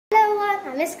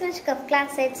I'm Miss Kanishakar of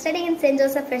Class 8 studying in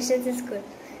St.Joseph Residential School.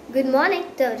 Good morning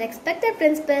to our respected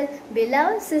principal,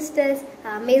 beloved sisters,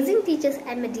 our amazing teachers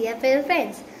and my dear fellow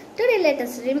friends. Today let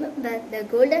us remember the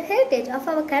golden heritage of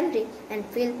our country and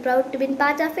feel proud to be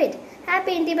part of it.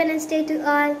 Happy Independence Day to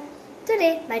all.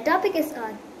 Today my topic is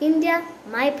on India,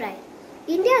 my pride.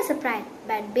 India is a pride,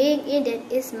 but being Indian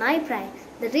is my pride.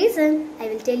 The reason I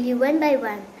will tell you one by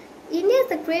one. India is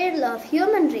the cradle of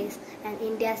human race and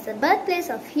India is the birthplace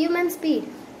of human speed.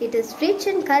 It is rich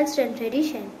in culture and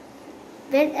tradition.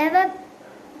 Whenever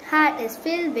heart is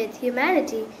filled with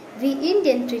humanity, we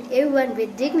Indians treat everyone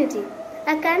with dignity.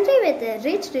 A country with a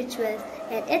rich rituals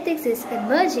and ethics is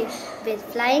emerging with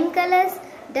flying colors,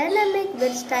 dynamic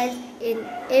with styles in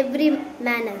every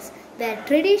manners, where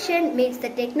tradition meets the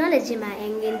technology. My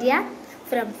young India,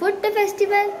 from food to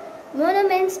festival,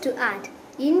 monuments to art,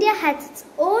 India has its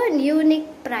own unique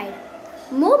pride.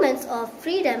 Moments of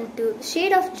freedom to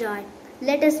shade of joy.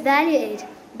 Let us value it.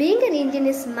 Being an Indian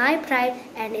is my pride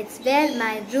and it's where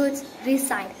my roots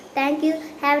reside. Thank you.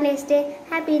 Have a nice day.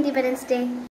 Happy Independence Day.